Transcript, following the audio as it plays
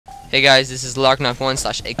Hey guys, this is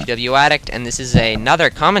Larknok1/AQW Addict, and this is another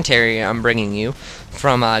commentary I'm bringing you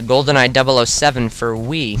from Goldeneye 007 for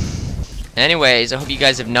Wii. Anyways, I hope you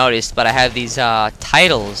guys have noticed, but I have these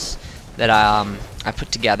titles that I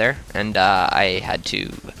put together, and I had to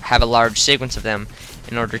have a large sequence of them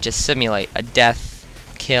in order to simulate a death,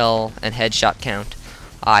 kill, and headshot count.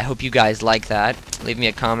 I hope you guys like that. Leave me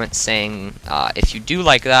a comment saying if you do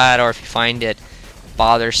like that, or if you find it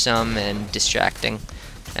bothersome and distracting.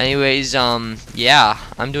 Anyways, yeah,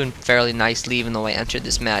 I'm doing fairly nicely even though I entered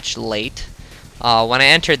this match late. When I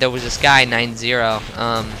entered, there was this guy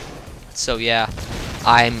 9-0. So yeah,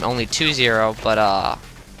 I'm only 2-0, but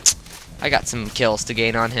I got some kills to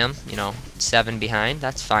gain on him. You know, 7 behind.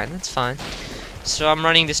 That's fine. That's fine. So I'm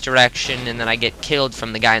running this direction, and then I get killed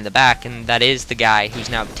from the guy in the back, and that is the guy who's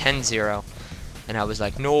now 10-0. And I was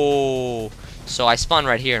like, no. So I spawn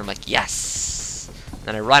right here, and I'm like, yes.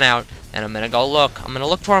 Then I run out. And I'm gonna go look. I'm gonna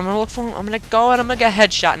look for him. I'm gonna go and I'm gonna get a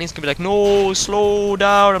headshot. And he's gonna be like, no, slow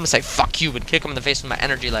down. I'm gonna say, fuck you, and kick him in the face with my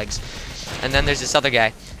energy legs. And then there's this other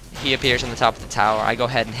guy. He appears on the top of the tower. I go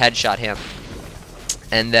ahead and headshot him.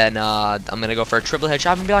 And then I'm gonna go for a triple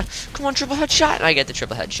headshot and be like, come on, triple headshot. And I get the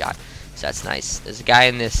triple headshot. So that's nice. There's a guy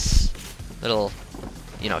in this little,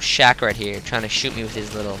 you know, shack right here trying to shoot me with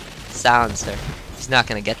his little silencer. He's not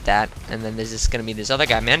gonna get that. And then there's gonna be this other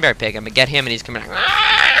guy, Manbear Pig. I'm gonna get him, and he's coming like,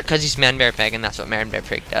 because he's Manbear Pig, and that's what Manbear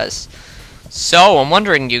Pig does. So I'm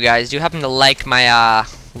wondering, you guys, do you happen to like my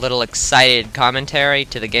little excited commentary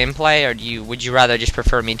to the gameplay, or would you rather just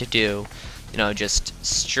prefer me to do, you know, just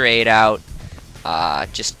straight out,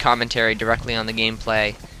 just commentary directly on the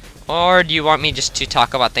gameplay, or do you want me just to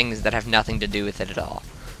talk about things that have nothing to do with it at all?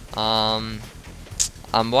 I'm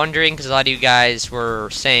wondering because a lot of you guys were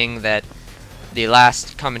saying that the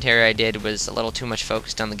last commentary I did was a little too much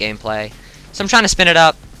focused on the gameplay. So I'm trying to spin it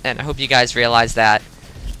up, and I hope you guys realize that.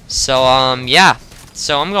 So, yeah.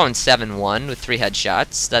 So I'm going 7-1 with 3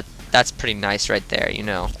 headshots. That's pretty nice right there, you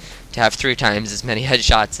know. To have 3 times as many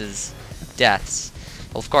headshots as deaths.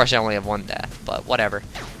 Well, of course I only have 1 death, but whatever.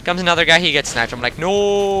 Comes another guy, he gets sniped. I'm like,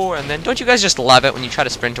 no! And then, don't you guys just love it when you try to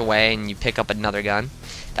sprint away and you pick up another gun?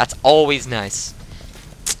 That's always nice.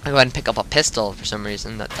 I go ahead and pick up a pistol for some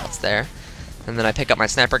reason. That's there. And then I pick up my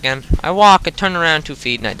sniper again. I walk, I turn around 2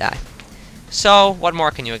 feet, and I die. So, what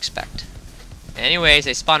more can you expect? Anyways,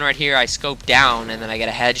 I spawn right here, I scope down, and then I get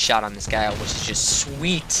a headshot on this guy, which is just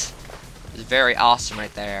sweet. It's very awesome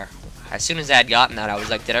right there. As soon as I had gotten that, I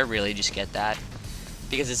was like, did I really just get that?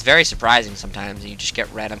 Because it's very surprising sometimes, and you just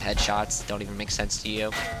get random headshots that don't even make sense to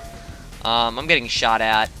you. I'm getting shot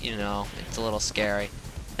at, you know, it's a little scary.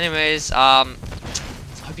 Anyways, I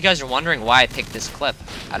hope you guys are wondering why I picked this clip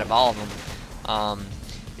out of all of them.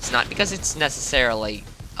 It's not because it's necessarily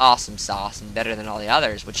awesome sauce and better than all the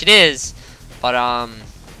others, which it is, but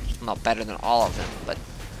not better than all of them, but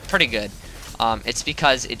pretty good. It's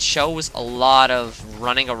because it shows a lot of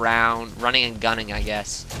running around, running and gunning, I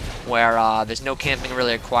guess, where there's no camping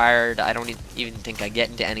really required. I don't even think I get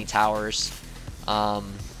into any towers.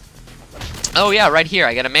 Oh yeah, right here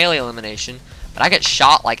I get a melee elimination, but I get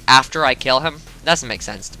shot like after I kill him. Doesn't make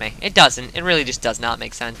sense to me. It doesn't. It really just does not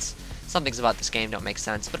make sense. Some things about this game don't make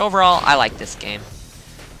sense, but overall, I like this game.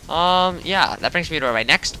 Yeah, that brings me to my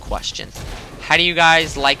next question. How you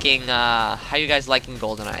guys liking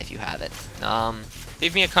Goldeneye if you have it?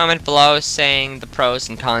 Leave me a comment below saying the pros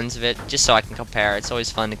and cons of it, just so I can compare. It's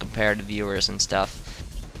always fun to compare to viewers and stuff.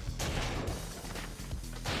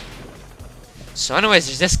 So anyways,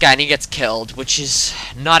 there's this guy and he gets killed, which is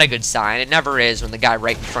not a good sign. It never is when the guy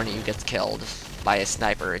right in front of you gets killed by a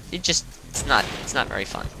sniper. It's not very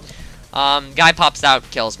fun. Guy pops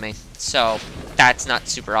out, kills me. So, that's not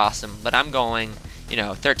super awesome. But I'm going, you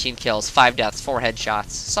know, 13 kills, 5 deaths, 4 headshots.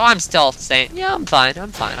 So I'm still saying, yeah, I'm fine.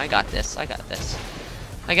 I got this. I get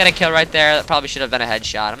a kill right there. That probably should have been a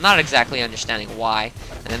headshot. I'm not exactly understanding why.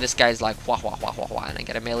 And then this guy's like, wah, wah, wah, wah, wah. And I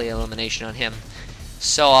get a melee elimination on him.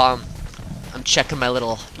 So, I'm checking my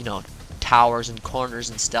little, you know, towers and corners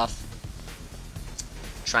and stuff.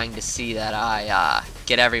 Trying to see that I,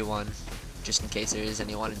 get everyone. Just in case there is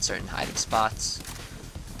anyone in certain hiding spots.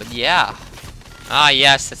 But yeah. Ah,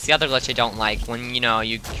 yes, that's the other glitch I don't like. When, you know,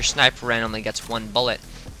 your sniper randomly gets 1 bullet.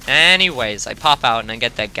 Anyways, I pop out and I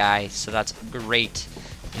get that guy, so that's great.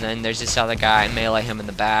 And then there's this other guy, I melee him in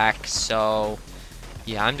the back, so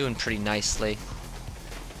yeah, I'm doing pretty nicely.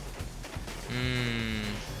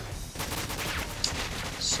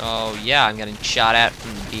 So yeah, I'm getting shot at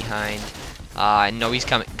from behind. I know he's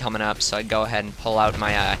coming up, so I go ahead and pull out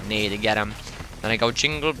my nade to get him. Then I go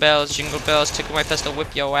jingle bells, tickle my pistol,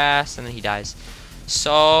 whip your ass, and then he dies.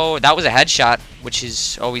 So that was a headshot, which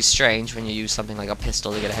is always strange when you use something like a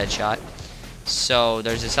pistol to get a headshot. So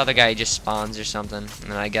there's this other guy who just spawns or something, and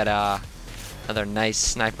then I get another nice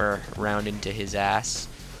sniper round into his ass,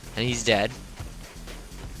 and he's dead.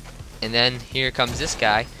 And then here comes this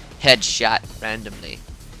guy, headshot randomly.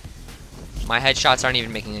 My headshots aren't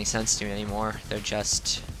even making any sense to me anymore. They're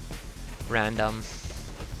just random.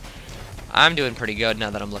 I'm doing pretty good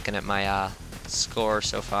now that I'm looking at my score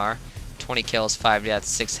so far. 20 kills, 5 deaths,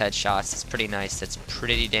 6 headshots. That's pretty nice. That's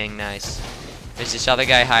pretty dang nice. There's this other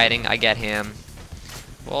guy hiding. I get him.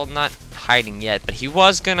 Well, not hiding yet, but he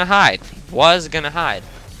was gonna hide. He was gonna hide.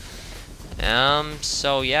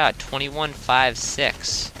 So yeah,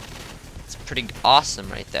 21-5-6. It's pretty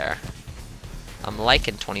awesome right there. I'm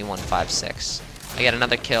liking 21-5-6. I get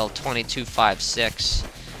another kill, 22-5-6.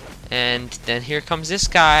 And then here comes this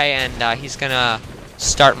guy, and he's gonna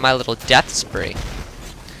start my little death spree.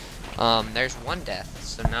 There's one death,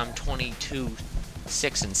 so now I'm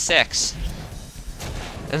 22-6-6.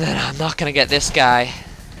 And then I'm not gonna get this guy.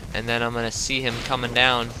 And then I'm gonna see him coming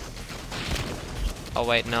down. Oh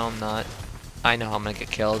wait, no I'm not. I know how I'm gonna get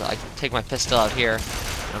killed. I take my pistol out here,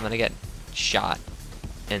 and I'm gonna get shot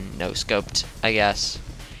and no-scoped, I guess.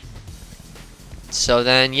 So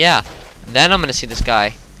then, yeah. Then I'm gonna see this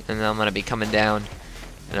guy, and then I'm gonna be coming down,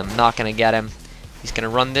 and I'm not gonna get him. He's gonna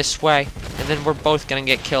run this way, and then we're both gonna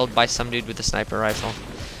get killed by some dude with a sniper rifle.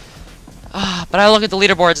 But I look at the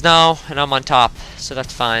leaderboards now, and I'm on top, so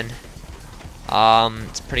that's fine.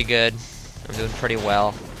 It's pretty good. I'm doing pretty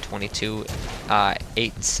well.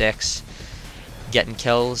 22-8-6. Getting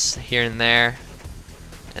kills here and there.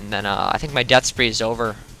 And then I think my death spree is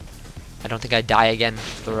over. I don't think I die again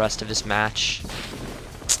for the rest of this match.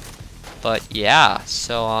 But yeah,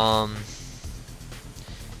 so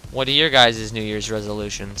what are your guys' New Year's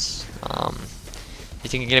resolutions? You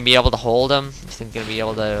think you're gonna be able to hold them? You think you're gonna be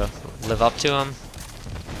able to live up to them?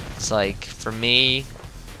 It's like, for me,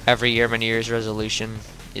 every year my New Year's resolution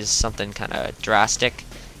is something kind of drastic,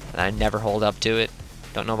 and I never hold up to it.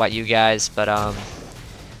 Don't know about you guys, but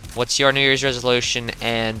what's your New Year's resolution,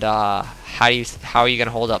 and how are you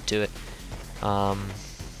gonna hold up to it?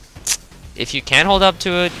 If you can hold up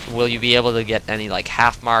to it, will you be able to get any like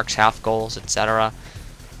half marks, half goals, etc.?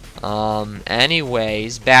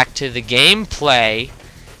 Anyways, back to the gameplay.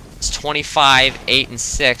 It's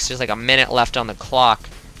 25-8-6. There's like a minute left on the clock,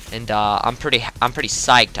 and I'm pretty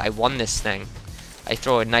psyched. I won this thing. I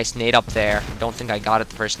throw a nice nade up there. Don't think I got it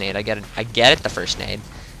the first nade. I get it the first nade,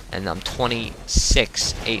 and I'm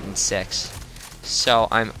 26-8-6. So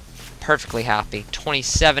I'm perfectly happy.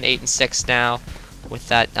 27-8-6 now with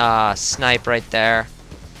that snipe right there.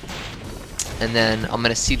 And then I'm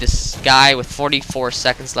gonna see this guy with 44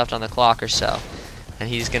 seconds left on the clock or so, and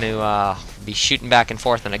he's gonna be shooting back and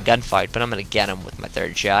forth in a gunfight. But I'm gonna get him with my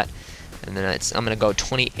third shot, and then I'm gonna go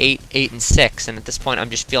 28-8-6. And at this point,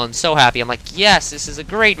 I'm just feeling so happy. I'm like, yes, this is a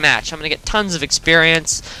great match. I'm gonna get tons of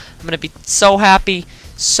experience. I'm gonna be so happy,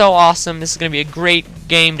 so awesome. This is gonna be a great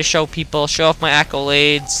game to show people, show off my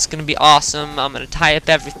accolades. It's gonna be awesome. I'm gonna tie up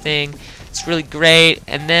everything. It's really great.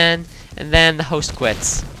 And then the host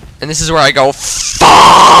quits. And this is where I go,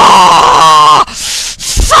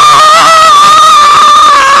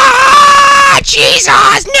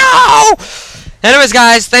 Jesus, no! Anyways,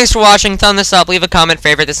 guys, thanks for watching. Thumb this up, leave a comment,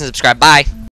 favorite this, and subscribe. Bye.